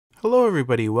Hello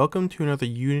everybody, welcome to another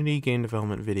Unity game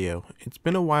development video. It's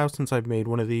been a while since I've made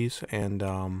one of these, and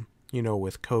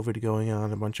with COVID going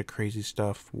on, a bunch of crazy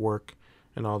stuff, work,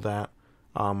 and all that,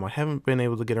 I haven't been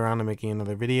able to get around to making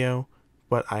another video,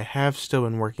 but I have still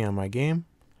been working on my game,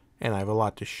 and I have a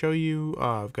lot to show you.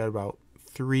 I've got about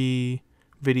 3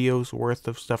 videos worth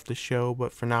of stuff to show,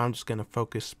 but for now I'm just going to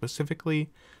focus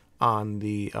specifically on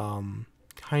the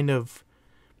kind of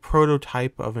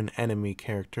prototype of an enemy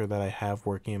character that I have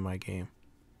working in my game.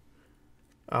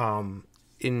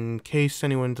 In case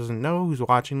anyone doesn't know who's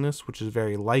watching this, which is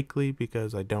very likely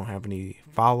because I don't have any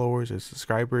followers or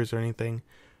subscribers or anything,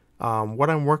 what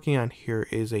I'm working on here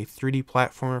is a 3D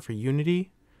platformer for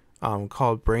Unity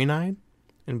called Brainine.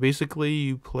 And basically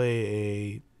you play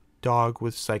a dog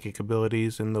with psychic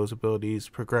abilities, and those abilities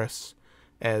progress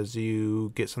as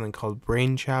you get something called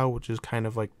Brain Chow, which is kind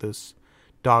of like this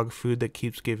dog food that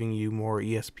keeps giving you more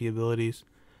ESP abilities.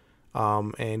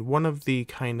 And one of the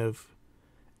kind of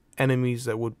enemies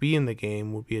that would be in the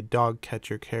game would be a dog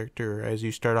catcher character as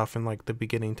you start off in like the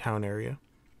beginning town area.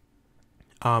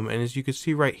 And as you can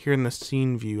see right here in the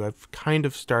scene view, I've kind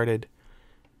of started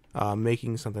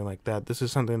making something like that. This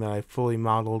is something that I fully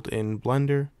modeled in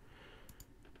Blender,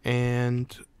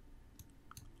 and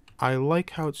I like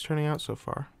how it's turning out so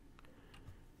far.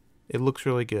 It looks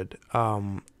really good.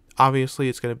 Obviously,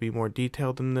 it's going to be more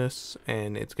detailed than this,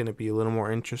 and it's going to be a little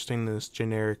more interesting than this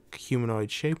generic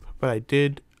humanoid shape, but I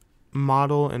did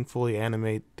model and fully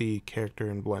animate the character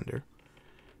in Blender.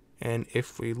 And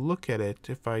if we look at it,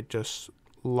 if I just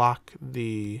lock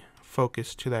the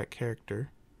focus to that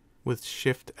character with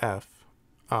Shift F,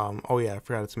 oh yeah, I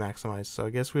forgot it's maximized, so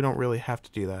I guess we don't really have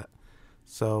to do that.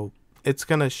 So it's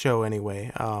going to show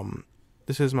anyway.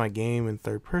 This is my game in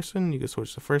third person. You can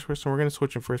switch to first person. We're going to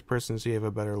switch in first person so you have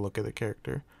a better look at the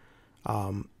character.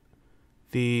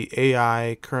 The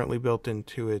AI currently built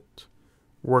into it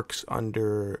works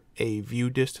under a view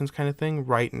distance kind of thing.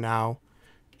 Right now,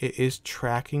 it is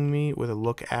tracking me with a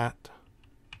look at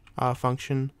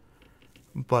function,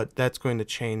 but that's going to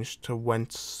change to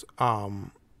once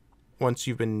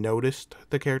you've been noticed,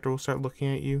 the character will start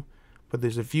looking at you. But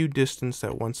there's a view distance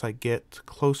that once I get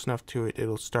close enough to it,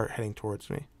 it'll start heading towards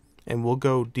me. And we'll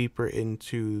go deeper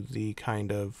into the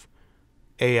kind of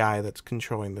AI that's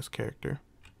controlling this character.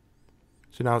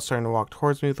 So now it's starting to walk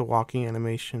towards me with the walking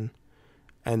animation,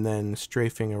 and then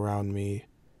strafing around me.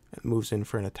 It moves in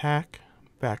for an attack,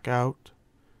 back out.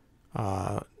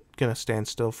 Gonna stand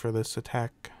still for this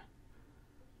attack.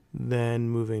 Then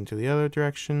moving to the other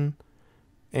direction.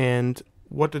 And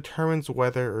what determines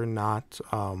whether or not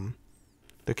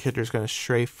the character is going to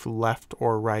strafe left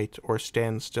or right or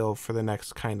stand still for the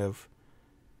next kind of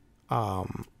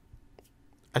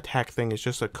attack thing is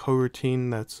just a coroutine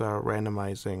that's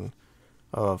randomizing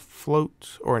a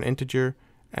float or an integer,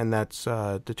 and that's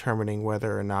determining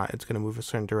whether or not it's going to move a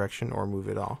certain direction or move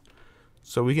at all.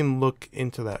 So we can look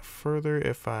into that further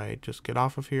if I just get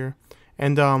off of here.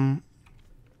 And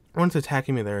when it's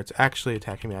attacking me there, it's actually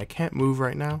attacking me. I can't move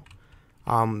right now.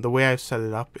 The way I've set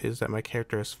it up is that my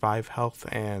character has 5 health,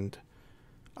 and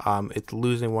it's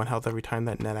losing 1 health every time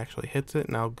that net actually hits it,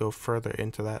 and I'll go further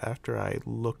into that after I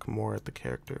look more at the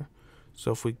character.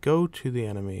 So if we go to the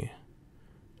enemy,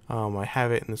 I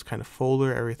have it in this kind of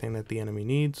folder, everything that the enemy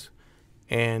needs,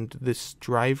 and this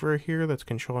driver here that's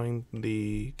controlling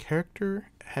the character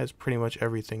has pretty much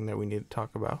everything that we need to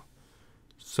talk about.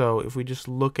 So if we just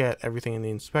look at everything in the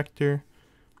inspector,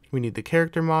 we need the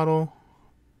character model.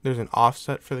 There's an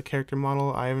offset for the character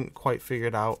model. I haven't quite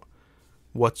figured out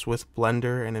what's with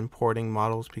Blender and importing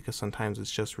models because sometimes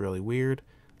it's just really weird.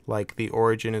 Like the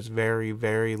origin is very,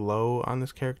 very low on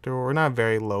this character, or not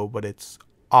very low, but it's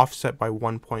offset by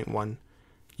 1.1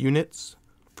 units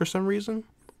for some reason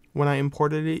when I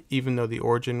imported it, even though the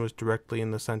origin was directly in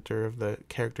the center of the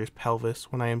character's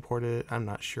pelvis when I imported it. I'm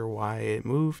not sure why it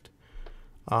moved.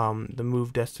 The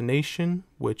move destination,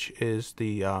 which is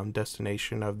the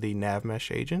destination of the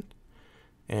navmesh agent.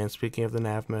 And speaking of the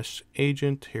navmesh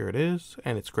agent, here it is,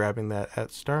 and it's grabbing that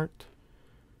at start.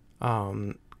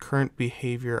 Current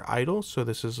behavior idle, so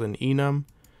this is an enum.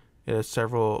 It has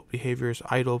several behaviors: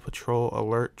 idle, patrol,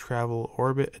 alert, travel,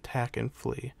 orbit, attack, and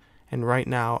flee. And right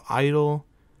now, idle,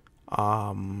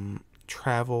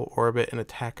 travel, orbit, and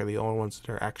attack are the only ones that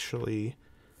are actually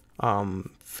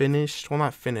finished. Well,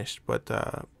 not finished, but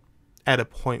at a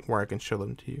point where I can show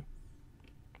them to you.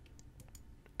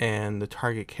 And the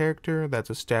target character, that's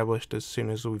established as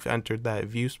soon as we've entered that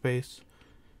view space.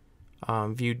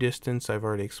 View distance, I've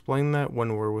already explained that.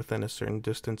 When we're within a certain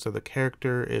distance of the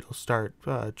character, it'll start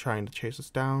trying to chase us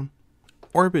down.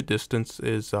 Orbit distance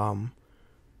is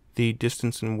the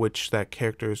distance in which that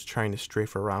character is trying to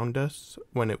strafe around us.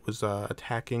 When it was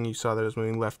attacking, you saw that it was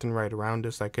moving left and right around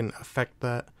us. I can affect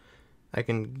that. I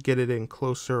can get it in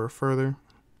closer or further.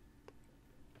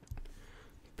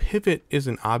 Pivot is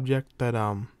an object that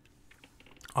I'll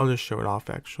just show it off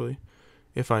actually.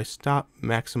 If I stop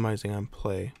maximizing on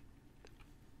play,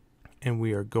 and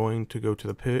we are going to go to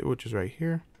the pivot, which is right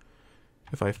here.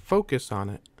 If I focus on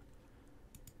it,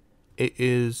 it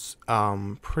is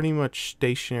pretty much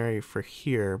stationary for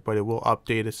here, but it will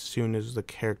update as soon as the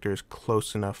character is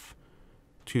close enough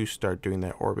to start doing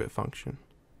that orbit function.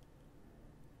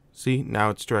 See, now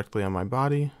it's directly on my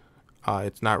body.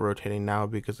 It's not rotating now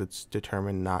because it's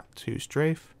determined not to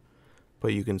strafe,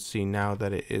 but you can see now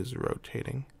that it is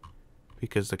rotating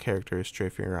because the character is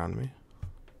strafing around me.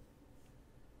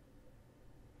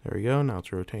 There we go, now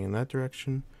it's rotating in that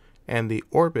direction. And the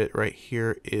orbit right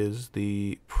here is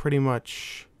the pretty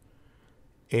much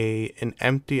an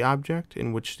empty object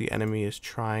in which the enemy is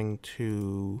trying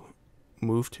to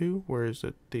move to, whereas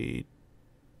the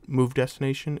move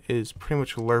destination is pretty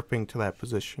much lerping to that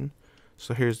position.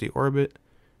 So here's the orbit,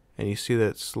 and you see that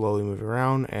it's slowly moving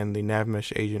around, and the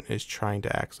NavMesh agent is trying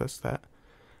to access that.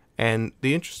 And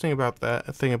the interesting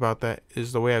thing about that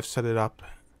is the way I've set it up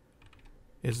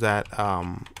is that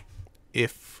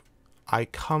if I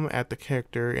come at the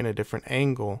character in a different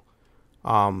angle,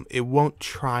 it won't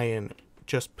try and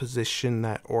just position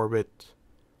that orbit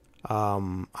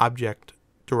object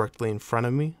directly in front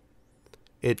of me.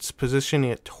 It's positioning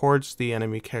it towards the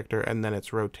enemy character, and then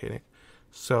it's rotating.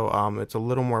 So it's a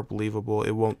little more believable.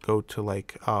 It won't go to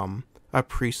like a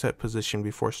preset position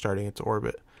before starting its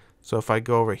orbit. So if I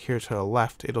go over here to the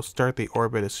left, it'll start the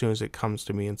orbit as soon as it comes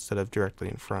to me instead of directly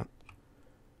in front.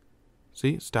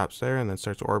 See, it stops there and then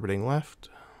starts orbiting left.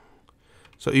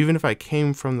 So even if I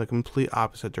came from the complete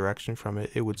opposite direction from it,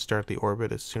 it would start the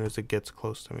orbit as soon as it gets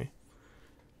close to me.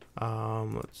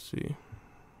 Let's see.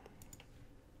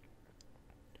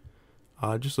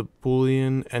 Just a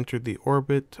Boolean entered the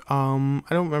orbit. I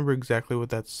don't remember exactly what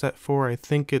that's set for. I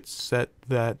think it's set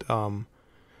that,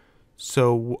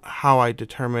 so how I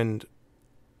determined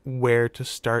where to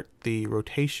start the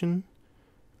rotation,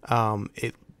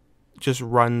 it just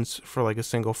runs for like a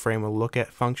single frame a look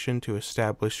at function to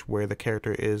establish where the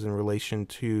character is in relation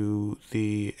to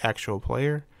the actual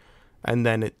player. And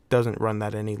then it doesn't run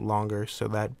that any longer. So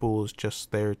that bool is just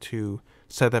there to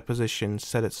set that position,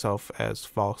 set itself as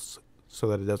false, so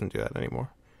that it doesn't do that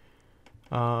anymore.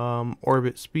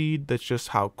 Orbit speed, that's just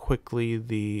how quickly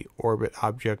the orbit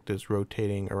object is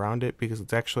rotating around it, because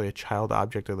it's actually a child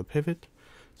object of the pivot.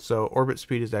 So orbit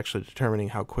speed is actually determining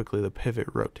how quickly the pivot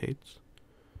rotates.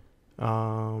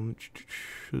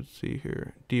 Let's see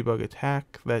here. Debug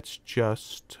attack, that's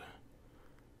just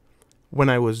when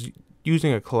I was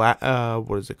using a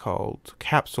what is it called?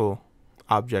 Capsule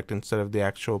object instead of the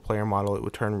actual player model, it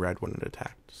would turn red when it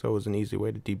attacked. So it was an easy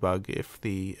way to debug if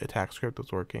the attack script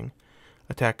was working.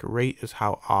 Attack rate is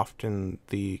how often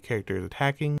the character is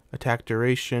attacking. Attack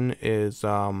duration is,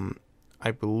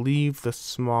 I believe, the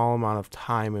small amount of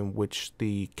time in which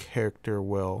the character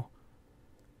will,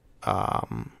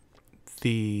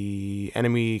 the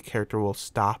enemy character will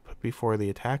stop before the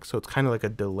attack. So it's kind of like a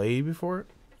delay before it.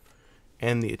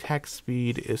 And the attack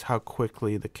speed is how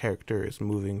quickly the character is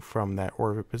moving from that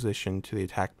orbit position to the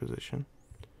attack position.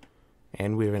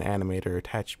 And we have an animator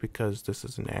attached because this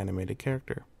is an animated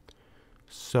character.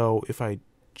 So if I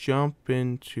jump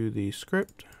into the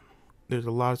script, there's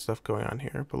a lot of stuff going on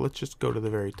here, but let's just go to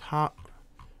the very top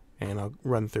and I'll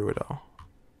run through it all.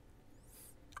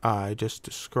 I just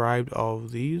described all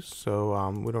of these, so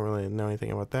we don't really know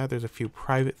anything about that. There's a few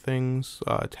private things,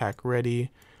 attack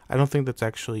ready. I don't think that's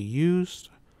actually used.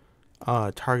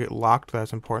 Target locked,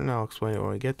 that's important. I'll explain it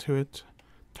when we get to it.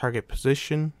 Target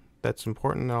position, that's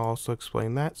important. I'll also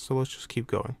explain that. So let's just keep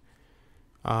going.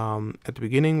 At the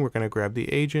beginning, we're going to grab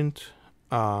the agent.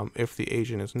 If the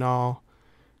agent is null,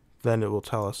 then it will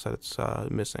tell us that it's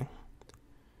missing.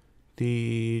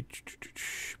 The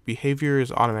behavior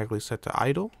is automatically set to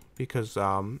idle because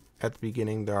at the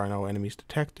beginning there are no enemies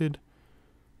detected.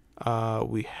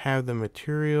 We have the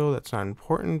material, that's not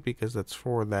important because that's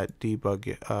for that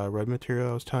debug red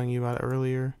material I was telling you about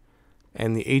earlier.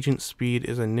 And the agent speed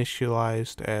is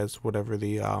initialized as whatever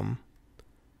the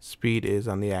speed is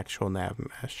on the actual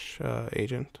NavMesh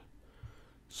agent.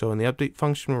 So in the update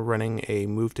function, we're running a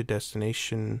move to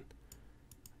destination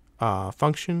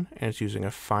function, and it's using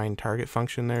a find target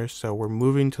function there. So we're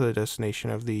moving to the destination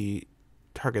of the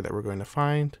target that we're going to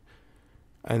find.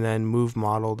 And then move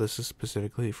model, this is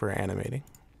specifically for animating.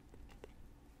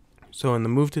 So in the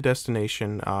move to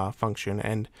destination function,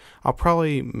 and I'll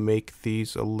probably make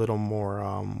these a little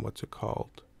more,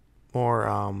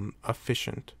 more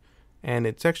efficient. And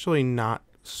it's actually not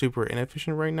super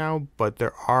inefficient right now, but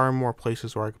there are more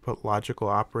places where I could put logical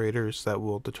operators that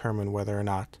will determine whether or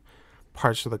not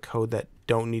parts of the code that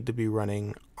don't need to be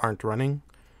running aren't running.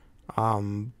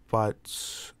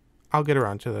 But I'll get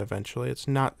around to that eventually. It's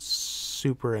not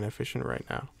super inefficient right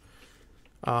now.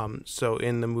 So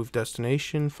in the move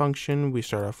destination function, we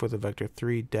start off with a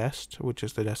vector3 dest, which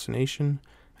is the destination,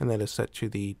 and that is set to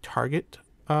the target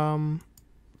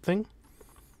thing,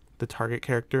 the target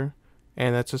character,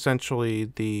 and that's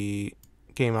essentially the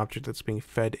game object that's being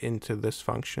fed into this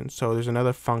function. So there's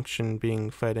another function being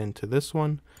fed into this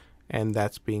one, and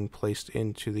that's being placed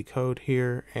into the code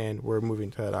here, and we're moving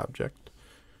to that object.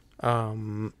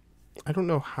 I don't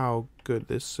know how good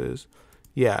this is.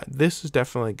 Yeah, this is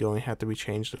definitely going to have to be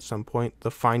changed at some point. The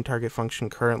find target function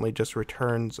currently just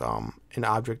returns an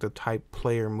object of type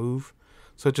player move.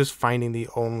 So just finding the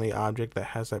only object that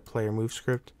has that player move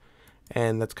script.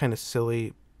 And that's kind of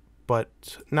silly,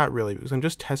 but not really, because I'm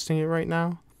just testing it right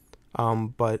now.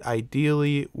 But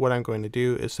ideally, what I'm going to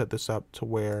do is set this up to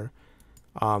where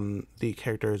the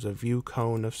character is a view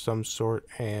cone of some sort,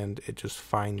 and it just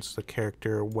finds the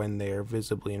character when they are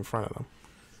visibly in front of them.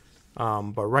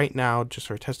 But right now, just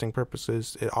for testing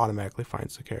purposes, it automatically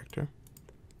finds the character.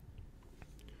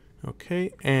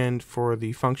 Okay, and for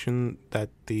the function that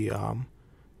the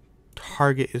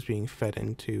target is being fed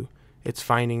into, it's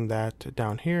finding that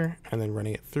down here and then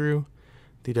running it through.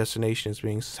 The destination is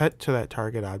being set to that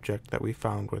target object that we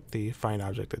found with the find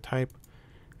object of type,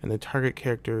 and the target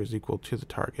character is equal to the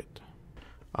target.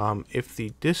 If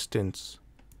the distance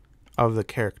of the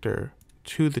character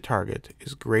to the target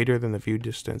is greater than the view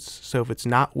distance, so if it's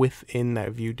not within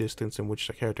that view distance in which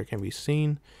the character can be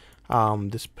seen,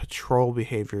 this patrol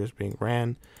behavior is being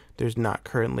ran. There's not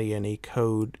currently any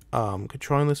code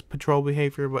controlling this patrol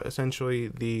behavior, but essentially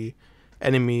the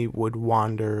enemy would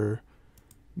wander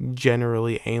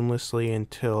generally aimlessly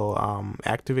until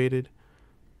activated,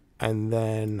 and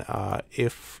then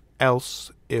if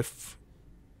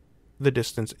the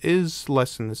distance is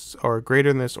less than this or greater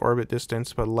than this orbit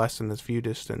distance but less than this view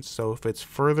distance, so if it's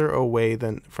further away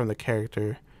than from the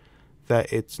character,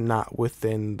 that it's not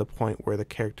within the point where the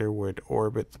character would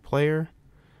orbit the player,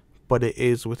 but it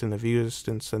is within the view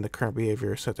distance, then the current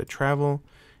behavior is set to travel,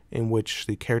 in which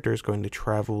the character is going to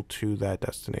travel to that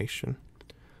destination.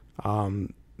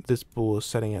 This bool is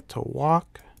setting it to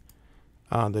walk.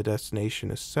 The destination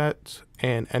is set,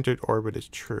 and entered orbit is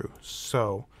true.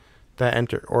 So that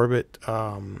entered orbit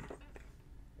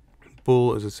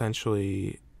bool is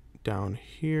essentially down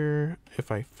here.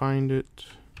 If I find it,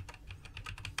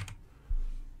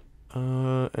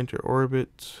 enter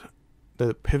orbit,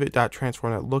 the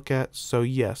pivot.transform.look_at. So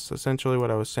yes, essentially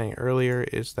what I was saying earlier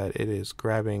is that it is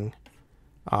grabbing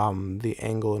the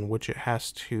angle in which it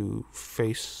has to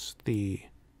face the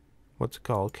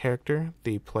character,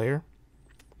 the player,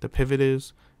 the pivot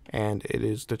is, and it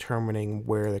is determining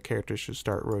where the character should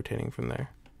start rotating from there.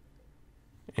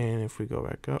 And if we go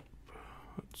back up,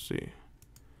 let's see.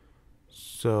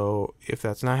 So if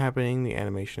that's not happening, the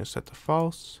animation is set to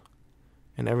false,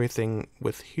 and everything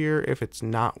with here, if it's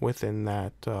not within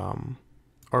that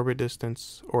orbit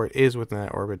distance, or it is within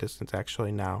that orbit distance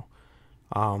actually now,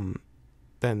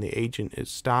 then the agent is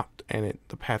stopped and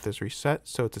the path is reset.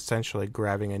 So it's essentially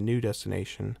grabbing a new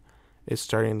destination. It's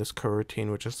starting this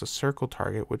coroutine, which is the circle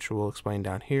target, which we'll explain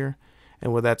down here.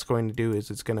 And what that's going to do is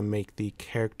it's going to make the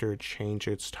character change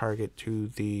its target to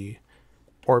the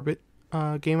orbit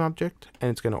game object, and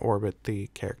it's going to orbit the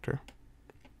character.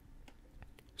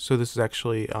 So this is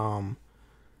actually an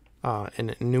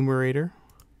enumerator.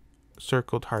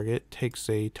 Circle target takes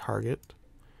a target.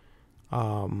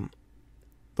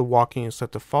 The walking is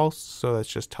set to false, so that's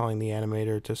just telling the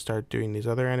animator to start doing these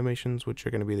other animations, which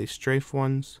are going to be these strafe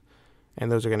ones,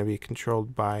 and those are going to be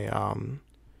controlled by,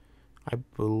 I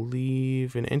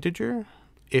believe, an integer.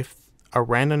 If a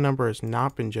random number has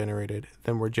not been generated,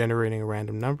 then we're generating a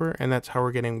random number, and that's how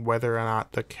we're getting whether or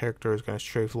not the character is going to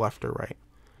strafe left or right.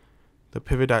 The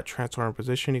pivot.transform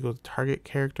position equals the target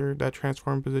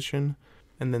character.transform position,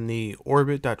 and then the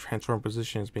orbit.transform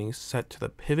position is being set to the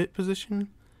pivot position,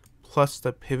 plus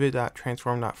the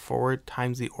pivot.transform.forward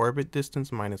times the orbit distance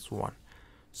minus 1.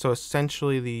 So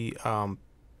essentially the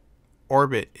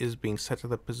orbit is being set to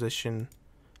the position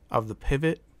of the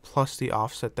pivot plus the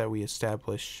offset that we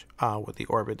establish with the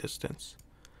orbit distance.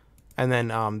 And then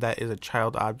that is a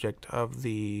child object of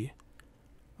the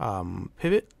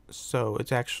pivot, so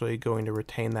it's actually going to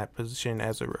retain that position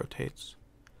as it rotates.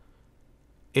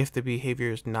 If the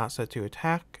behavior is not set to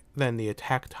attack, then the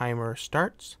attack timer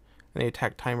starts. And the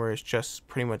attack timer is just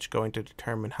pretty much going to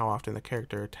determine how often the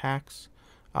character attacks.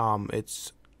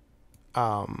 It's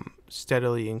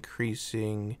steadily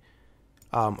increasing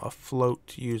a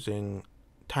float using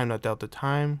time.delta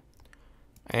time,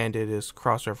 and it is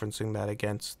cross-referencing that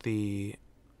against the,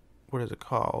 what is it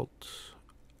called,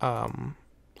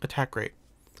 attack rate.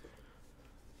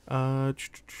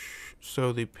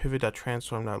 So the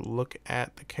pivot.transform now look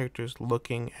at the characters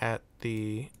looking at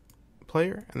the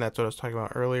player, and that's what I was talking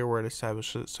about earlier, where it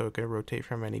establishes it so it can rotate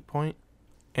from any point.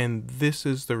 And this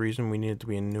is the reason we need it to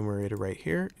be enumerated right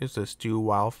here, is this do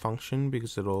while function,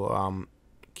 because it'll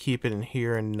keep it in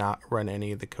here and not run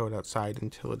any of the code outside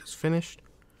until it is finished.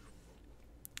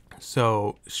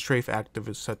 So strafe active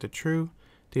is set to true,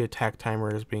 the attack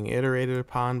timer is being iterated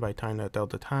upon by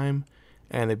time.delta time,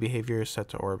 and the behavior is set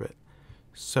to orbit.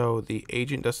 So the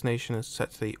agent destination is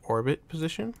set to the orbit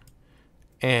position,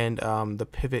 and the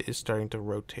pivot is starting to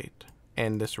rotate.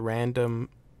 And this random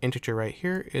integer right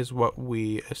here is what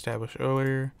we established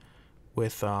earlier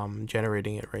with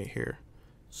generating it right here.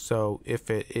 So if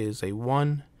it is a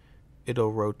 1,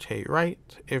 it'll rotate right.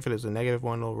 If it is a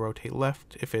 -1, it'll rotate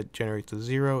left. If it generates a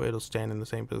 0, it'll stand in the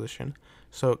same position.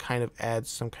 So it kind of adds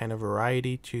some kind of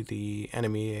variety to the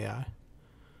enemy AI.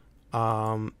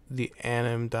 The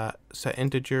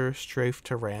anim.setInteger strafe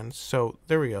to ran. So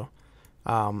there we go.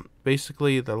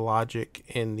 Basically the logic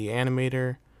in the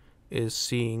animator is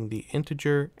seeing the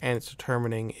integer, and it's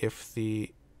determining if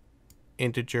the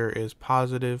integer is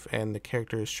positive and the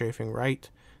character is strafing right,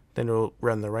 then it'll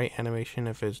run the right animation.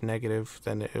 If it's negative,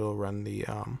 then it'll run the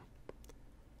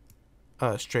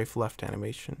strafe left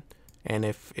animation. And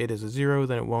if it is a 0,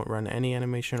 then it won't run any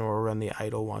animation, or run the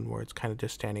idle one where it's kind of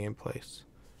just standing in place.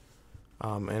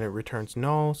 And it returns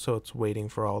null, so it's waiting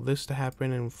for all this to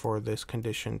happen and for this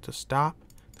condition to stop.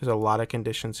 There's a lot of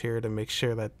conditions here to make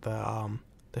sure that the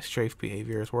strafe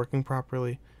behavior is working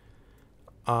properly.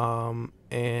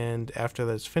 And after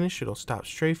that's finished, it'll stop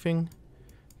strafing.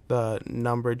 The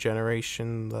number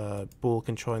generation, the bool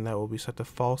controlling that will be set to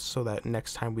false, so that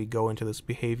next time we go into this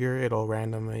behavior, it'll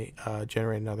randomly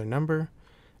generate another number.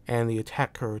 And the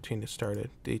attack coroutine is started.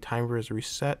 The timer is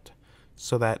reset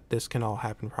so that this can all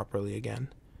happen properly again.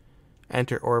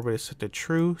 Enter orbit is set to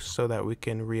true so that we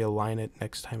can realign it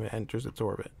next time it enters its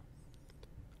orbit.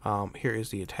 Here is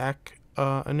the attack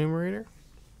enumerator.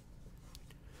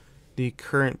 The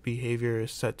current behavior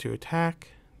is set to attack.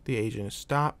 The agent is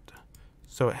stopped,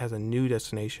 so it has a new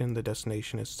destination. The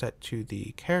destination is set to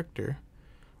the character,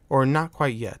 or not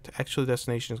quite yet. Actually, the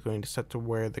destination is going to set to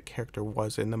where the character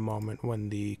was in the moment when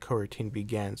the coroutine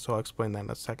began, so I'll explain that in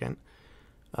a second.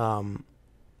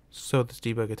 So this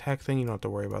debug attack thing, you don't have to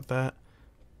worry about that.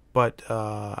 But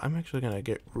I'm actually going to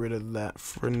get rid of that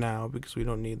for now because we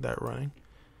don't need that running.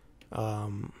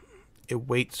 It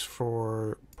waits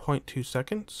for 0.2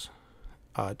 seconds.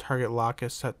 Target lock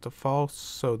is set to false,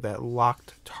 so that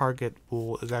locked target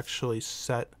bool is actually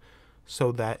set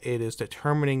so that it is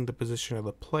determining the position of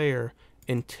the player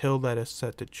until that is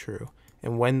set to true.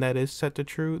 And when that is set to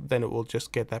true, then it will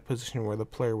just get that position where the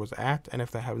player was at, and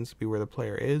if that happens to be where the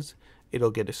player is, it'll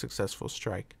get a successful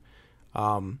strike.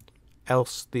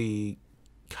 Else the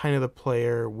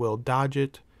player will dodge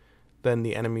it, then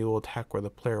the enemy will attack where the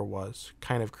player was,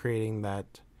 kind of creating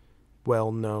that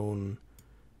well-known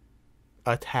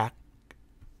attack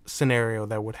scenario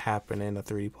that would happen in a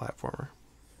 3D platformer.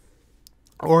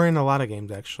 Or in a lot of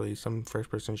games, actually. Some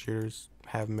first-person shooters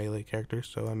have melee characters,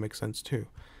 so that makes sense too.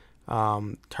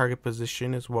 Target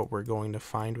position is what we're going to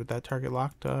find with that target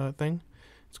locked thing.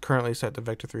 It's currently set to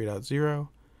vector 3.0.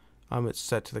 It's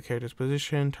set to the character's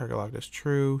position. Target locked is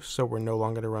true, so we're no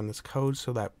longer going to run this code,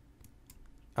 so that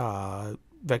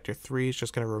vector 3 is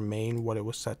just going to remain what it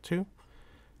was set to.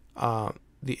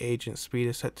 The agent speed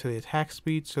is set to the attack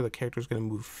speed, so the character is going to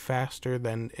move faster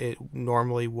than it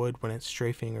normally would when it's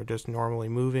strafing or just normally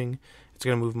moving. It's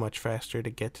going to move much faster to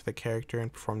get to the character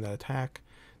and perform that attack.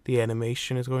 The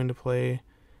animation is going to play,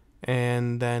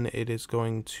 and then it is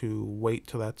going to wait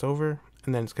till that's over,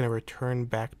 and then it's going to return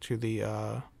back to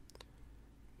the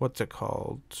what's it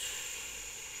called,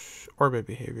 orbit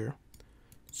behavior.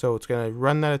 So it's going to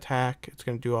run that attack, it's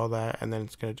going to do all that, and then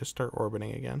it's going to just start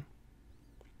orbiting again.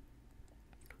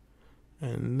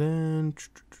 And then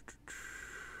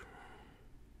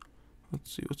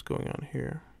let's see what's going on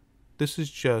here. This is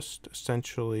just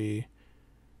essentially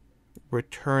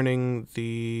returning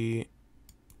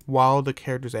while the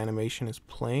character's animation is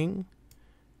playing,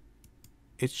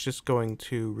 it's just going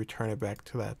to return it back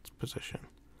to that position.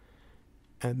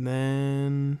 And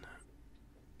then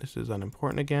this is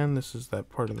unimportant again. This is that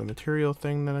part of the material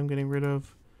thing that I'm getting rid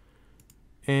of.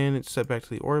 and it's set back to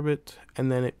the orbit,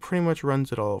 and then it pretty much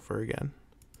runs it all over again.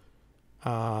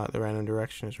 The random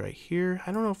direction is right here.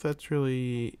 I don't know if that's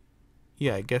really,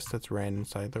 yeah, I guess that's rand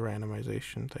inside the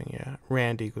randomization thing. Yeah,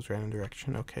 rand equals random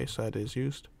direction. Okay, so that is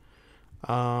used.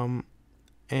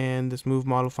 And this move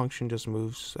model function just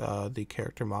moves the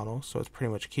character model, so it's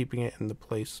pretty much keeping it in the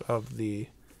place of the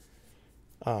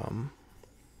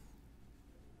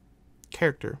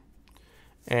character.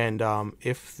 And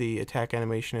if the attack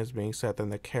animation is being set, then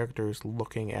the character is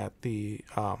looking at the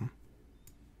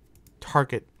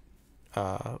target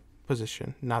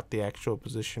position, not the actual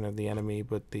position of the enemy,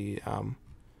 but the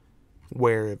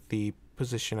where the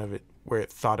position of it, where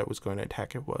it thought it was going to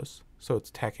attack it was. So it's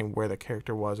attacking where the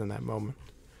character was in that moment.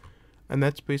 And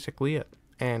that's basically it.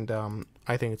 And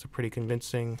I think it's a pretty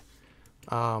convincing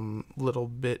little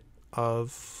bit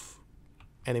of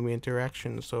enemy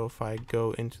interaction. So if I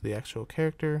go into the actual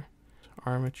character,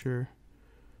 armature,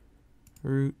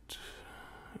 root,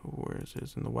 where is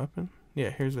it in the weapon? Yeah,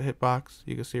 here's the hitbox.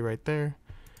 You can see right there.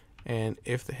 And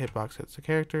if the hitbox hits the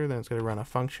character, then it's going to run a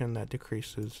function that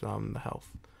decreases the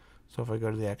health. So if I go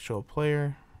to the actual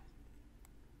player,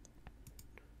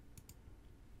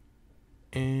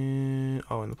 and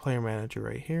in the player manager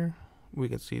right here, we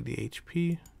can see the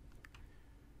HP.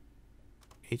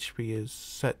 HP is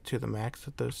set to the max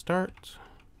at the start,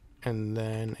 and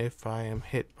then if I am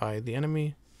hit by the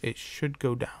enemy, it should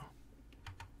go down.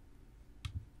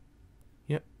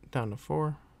 Yep, down to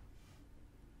 4.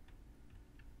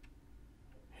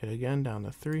 Hit again, down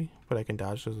to 3, but I can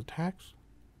dodge those attacks.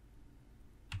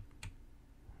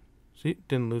 See,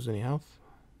 didn't lose any health.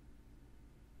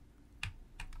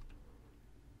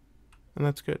 And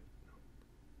that's good.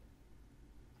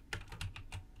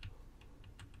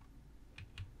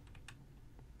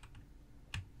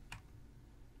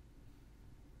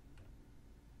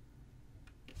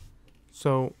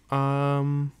 So,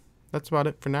 that's about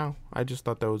it for now. I just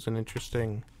thought that was an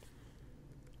interesting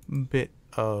bit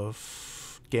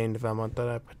of game development that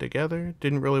I put together.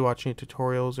 Didn't really watch any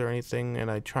tutorials or anything,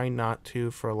 and I try not to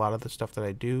for a lot of the stuff that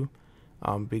I do,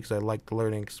 because I like the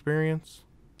learning experience.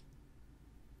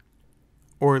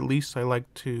 Or at least I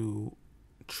like to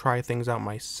try things out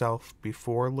myself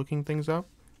before looking things up,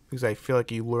 because I feel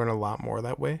like you learn a lot more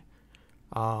that way.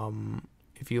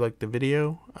 If you liked the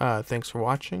video, thanks for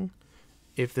watching.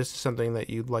 If this is something that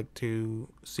you'd like to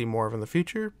see more of in the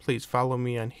future, please follow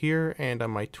me on here and on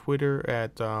my Twitter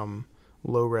at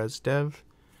lowresdev.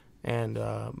 And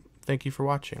thank you for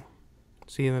watching.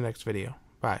 See you in the next video.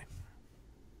 Bye.